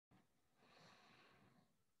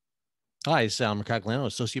Hi, Sal Mercagliano,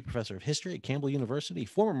 Associate Professor of History at Campbell University,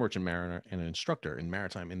 former merchant mariner, and an instructor in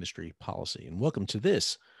maritime industry policy. And welcome to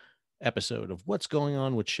this episode of What's Going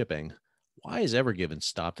On with Shipping. Why is Evergiven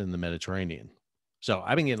stopped in the Mediterranean? So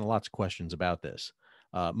I've been getting lots of questions about this.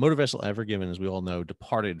 Motor vessel Evergiven, as we all know,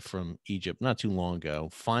 departed from Egypt not too long ago,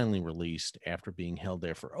 finally released after being held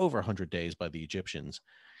there for over 100 days by the Egyptians.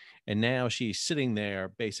 And now she's sitting there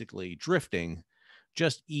basically drifting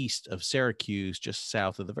just east of Syracuse, just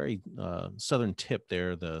south of the very southern tip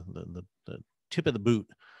there, the tip of the boot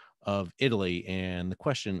of Italy. And the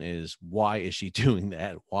question is, why is she doing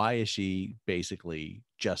that? Why is she basically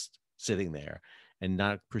just sitting there and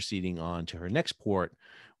not proceeding on to her next port,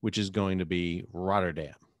 which is going to be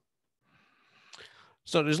Rotterdam?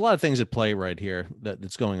 So there's a lot of things at play right here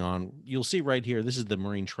that's going on. You'll see right here, this is the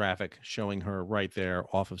marine traffic showing her right there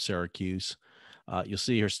off of Syracuse. You'll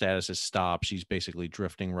see her status is stopped. She's basically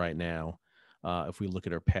drifting right now. If we look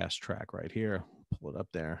at her past track right here, pull it up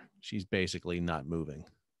there, she's basically not moving.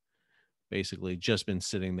 Basically just been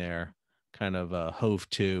sitting there, kind of hove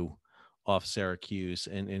to off Syracuse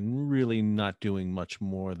and really not doing much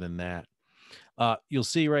more than that. You'll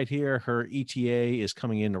see right here, her ETA is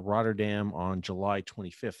coming into Rotterdam on July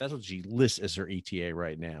 25th. That's what she lists as her ETA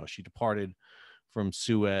right now. She departed from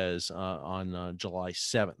Suez on July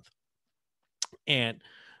 7th. And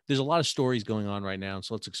there's a lot of stories going on right now.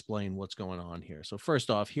 So let's explain what's going on here. So, first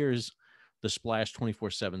off, here's the Splash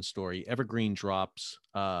 24/7 story. Evergreen drops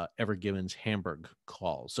Evergiven's Hamburg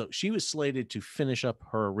call. So she was slated to finish up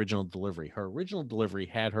her original delivery. Her original delivery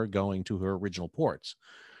had her going to her original ports,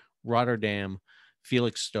 Rotterdam,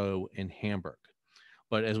 Felixstowe, and Hamburg.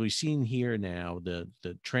 But as we've seen here now, the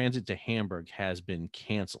transit to Hamburg has been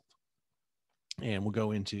canceled. And we'll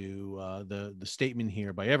go into the statement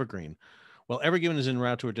here by Evergreen. While Evergiven is en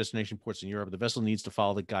route to her destination ports in Europe, the vessel needs to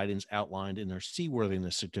follow the guidance outlined in their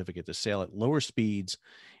seaworthiness certificate to sail at lower speeds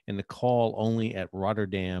and to call only at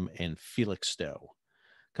Rotterdam and Felixstowe.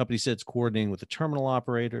 Company said it's coordinating with the terminal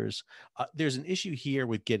operators. There's an issue here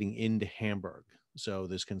with getting into Hamburg. So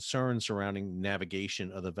there's concern surrounding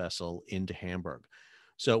navigation of the vessel into Hamburg.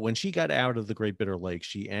 So when she got out of the Great Bitter Lake,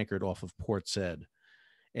 she anchored off of Port Said,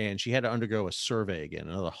 and she had to undergo a survey again,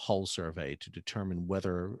 another hull survey to determine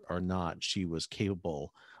whether or not she was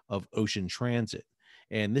capable of ocean transit.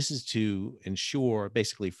 And this is to ensure,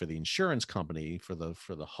 basically, for the insurance company, for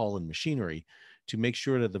the hull and machinery, to make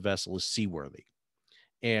sure that the vessel is seaworthy.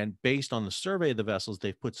 And based on the survey of the vessels,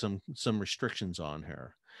 they've put some restrictions on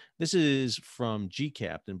her. This is from G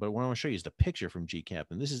Captain, but what I want to show you is the picture from G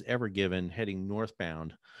Captain. This is Ever Given heading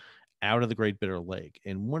northbound out of the Great Bitter Lake.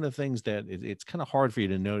 And one of the things that it's kind of hard for you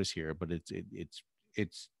to notice here, but it's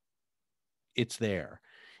it's there,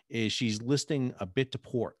 is she's listing a bit to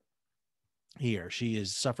port here. She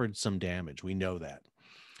has suffered some damage. We know that,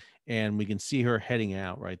 and we can see her heading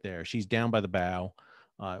out right there. She's down by the bow.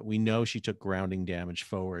 We know she took grounding damage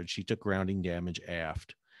forward. She took grounding damage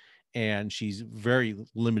aft, and she's very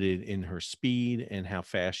limited in her speed and how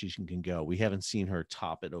fast she can go. We haven't seen her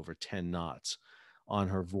top it over 10 knots on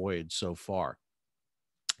her voyage so far.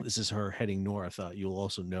 This is her heading north. You'll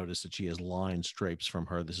also notice that she has line stripes from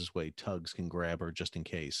her. This is way tugs can grab her just in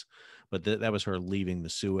case. But that was her leaving the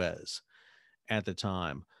Suez at the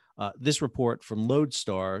time. This report from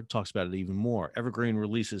Lodestar talks about it even more. Evergreen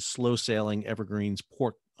releases slow sailing Evergreen's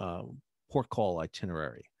port call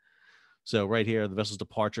itinerary. So right here, the vessel's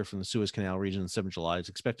departure from the Suez Canal region on 7 July is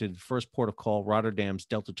expected first port of call, Rotterdam's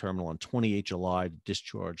Delta Terminal on 28 July to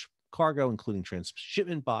discharge cargo, including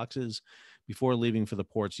transshipment boxes, before leaving for the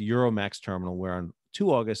port's Euromax terminal, where on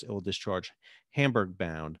 2 August it will discharge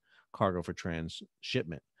Hamburg-bound cargo for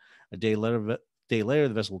transshipment. A day later,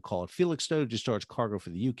 the vessel will call at Felixstowe to discharge cargo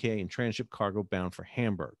for the UK and transship cargo bound for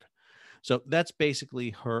Hamburg. So that's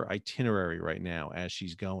basically her itinerary right now as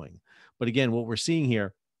she's going. But again, what we're seeing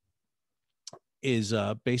here is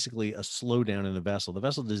basically a slowdown in the vessel. The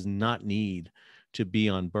vessel does not need to be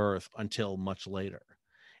on berth until much later.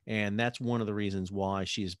 And that's one of the reasons why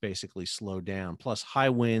she is basically slowed down. Plus, high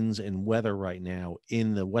winds and weather right now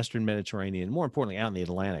in the Western Mediterranean, more importantly, out in the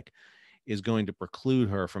Atlantic, is going to preclude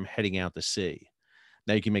her from heading out to sea.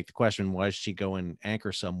 Now, you can make the question, why does she go and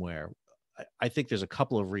anchor somewhere? I think there's a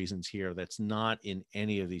couple of reasons here that's not in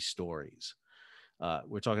any of these stories.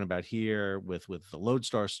 We're talking about here with the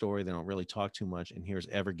Lodestar story. They don't really talk too much. And here's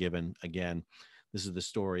Ever Given again. This is the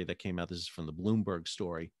story that came out. This is from the Bloomberg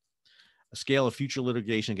story. A scale of future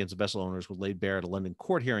litigation against vessel owners was laid bare at a London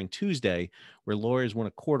court hearing Tuesday, where lawyers won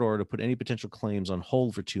a court order to put any potential claims on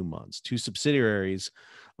hold for 2 months. Two subsidiaries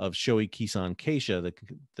of Shoei Kisan Keisha,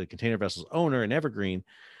 the container vessel's owner, and Evergreen,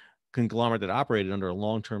 conglomerate that operated under a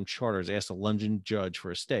long-term charter has asked a London judge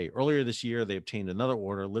for a stay. Earlier this year, they obtained another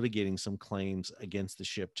order litigating some claims against the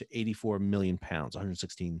ship to 84 million pounds,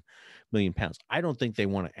 116 million pounds. I don't think they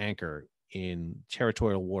want to anchor in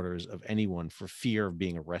territorial waters of anyone for fear of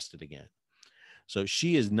being arrested again. So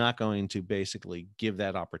she is not going to basically give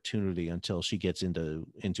that opportunity until she gets into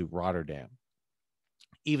Rotterdam.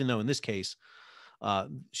 Even though in this case,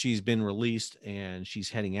 she's been released and she's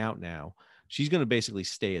heading out now. She's going to basically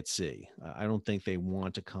stay at sea. I don't think they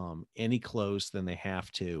want to come any close than they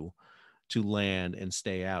have to land and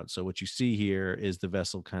stay out. So what you see here is the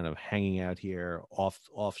vessel kind of hanging out here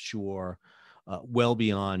offshore, well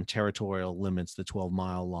beyond territorial limits, the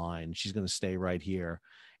 12-mile line. She's going to stay right here,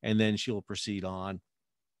 and then she'll proceed on.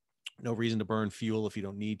 No reason to burn fuel if you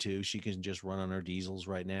don't need to. She can just run on her diesels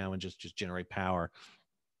right now and just generate power.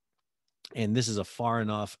 And this is a far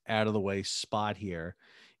enough out of the way spot here.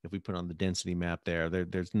 If we put on the density map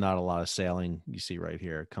there's not a lot of sailing you see right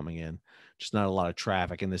here coming in, just not a lot of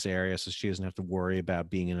traffic in this area. So she doesn't have to worry about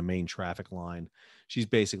being in a main traffic line. She's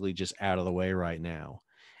basically just out of the way right now.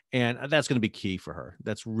 And that's going to be key for her.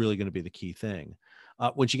 That's really going to be the key thing.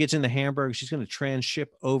 When she gets into Hamburg, she's going to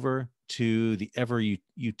transship over to the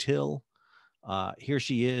Utile. Here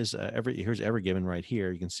she is. Here's Evergreen right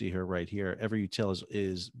here. You can see her right here. Utile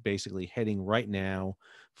is basically heading right now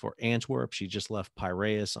for Antwerp. She just left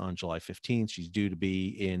Piraeus on July 15th. She's due to be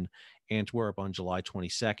in Antwerp on July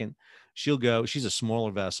 22nd. She'll go. She's a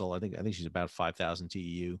smaller vessel. I think she's about 5,000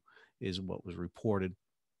 TEU is what was reported,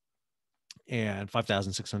 and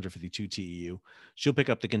 5,652 TEU. She'll pick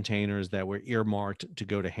up the containers that were earmarked to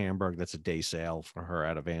go to Hamburg. That's a day sail for her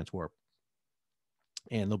out of Antwerp,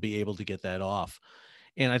 and they'll be able to get that off.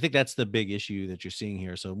 And I think that's the big issue that you're seeing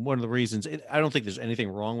here. So one of the reasons, I don't think there's anything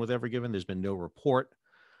wrong with Evergreen. There's been no report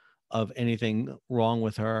of anything wrong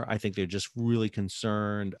with her. I think they're just really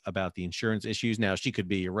concerned about the insurance issues. Now, she could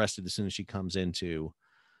be arrested as soon as she comes into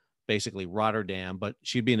basically Rotterdam, but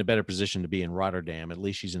she'd be in a better position to be in Rotterdam. At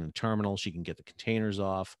least she's in the terminal. She can get the containers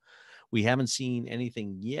off. We haven't seen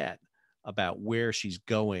anything yet about where she's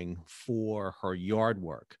going for her yard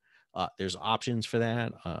work. There's options for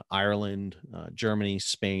that. Ireland, Germany,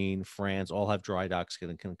 Spain, France all have dry docks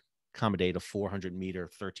that can accommodate a 400-meter,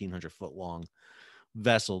 1,300-foot long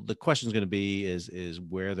vessel. The question is going to be is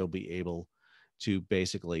where they'll be able to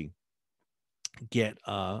basically get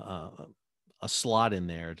a slot in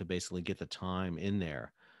there to basically get the time in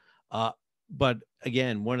there. But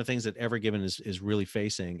again, one of the things that Evergreen is really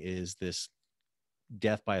facing is this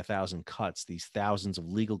death by 1,000 cuts, these thousands of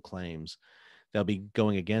legal claims that'll be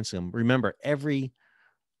going against them. Remember,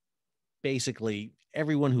 basically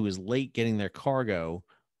everyone who is late getting their cargo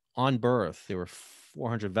on berth, there were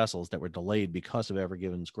 400 vessels that were delayed because of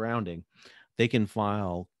Evergreen's grounding. They can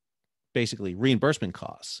file basically reimbursement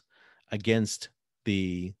costs against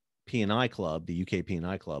the P&I Club, the UK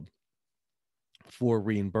P&I Club, for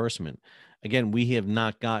reimbursement. Again, we have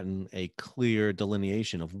not gotten a clear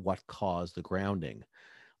delineation of what caused the grounding.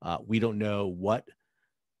 We don't know what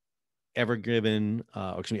Evergreen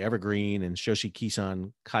and Shoshi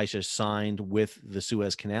Kisan Kaisha signed with the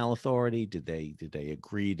Suez Canal Authority. Did they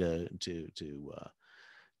agree to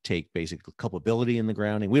take basic culpability in the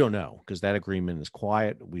grounding? We don't know, because that agreement is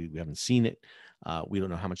quiet. We haven't seen it. We don't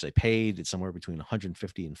know how much they paid. It's somewhere between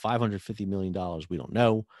 150 and 550 million dollars. We don't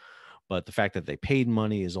know, but the fact that they paid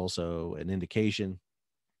money is also an indication.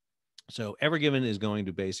 So Evergreen is going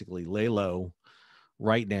to basically lay low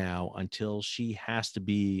right now until she has to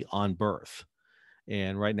be on berth.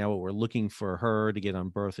 And right now, what we're looking for her to get on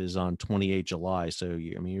berth is on 28 July. So,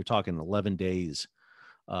 you're talking 11 days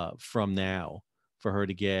from now for her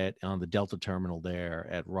to get on the Delta terminal there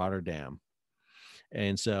at Rotterdam.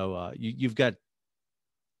 And so you've got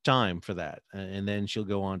time for that. And then she'll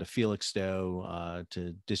go on to Felixstowe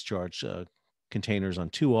to discharge containers on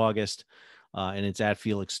 2 August. And it's at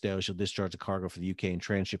Felixstowe. She'll discharge a cargo for the UK and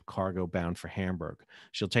transship cargo bound for Hamburg.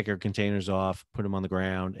 She'll take her containers off, put them on the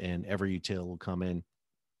ground, and Utile will come in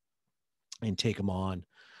and take them on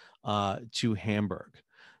to Hamburg.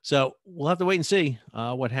 So we'll have to wait and see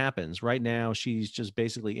what happens. Right now, she's just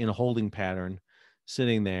basically in a holding pattern,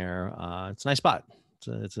 sitting there. It's a nice spot.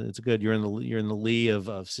 It's a good. You're in the lee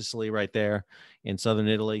of Sicily, right there in southern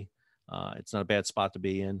Italy. It's not a bad spot to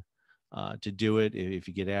be in. To do it. If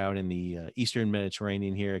you get out in the Eastern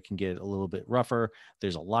Mediterranean here, it can get a little bit rougher.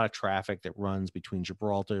 There's a lot of traffic that runs between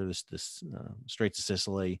Gibraltar, this Straits of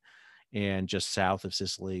Sicily, and just south of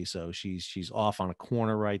Sicily. So she's off on a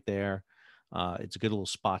corner right there. It's a good little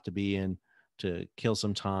spot to be in to kill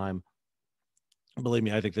some time. Believe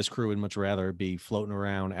me, I think this crew would much rather be floating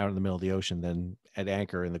around out in the middle of the ocean than at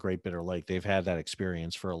anchor in the Great Bitter Lake. They've had that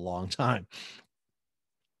experience for a long time.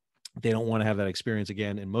 They don't want to have that experience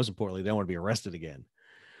again. And most importantly, they don't want to be arrested again.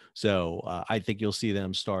 So I think you'll see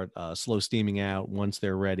them start slow steaming out once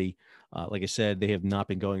they're ready. Like I said, they have not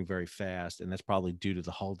been going very fast, and that's probably due to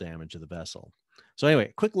the hull damage of the vessel. So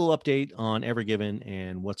anyway, quick little update on Ever Given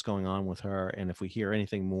and what's going on with her. And if we hear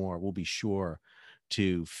anything more, we'll be sure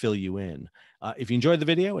to fill you in. If you enjoyed the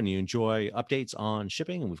video and you enjoy updates on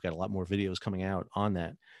shipping, and we've got a lot more videos coming out on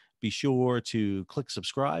that, be sure to click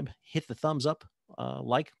subscribe, hit the thumbs up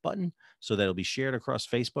like button so that it'll be shared across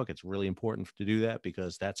Facebook. It's really important to do that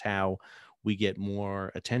because that's how we get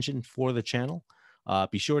more attention for the channel.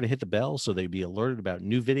 Be sure to hit the bell so they'd be alerted about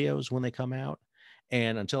new videos when they come out.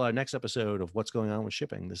 And until our next episode of What's Going On with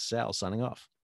Shipping, this is Sal signing off.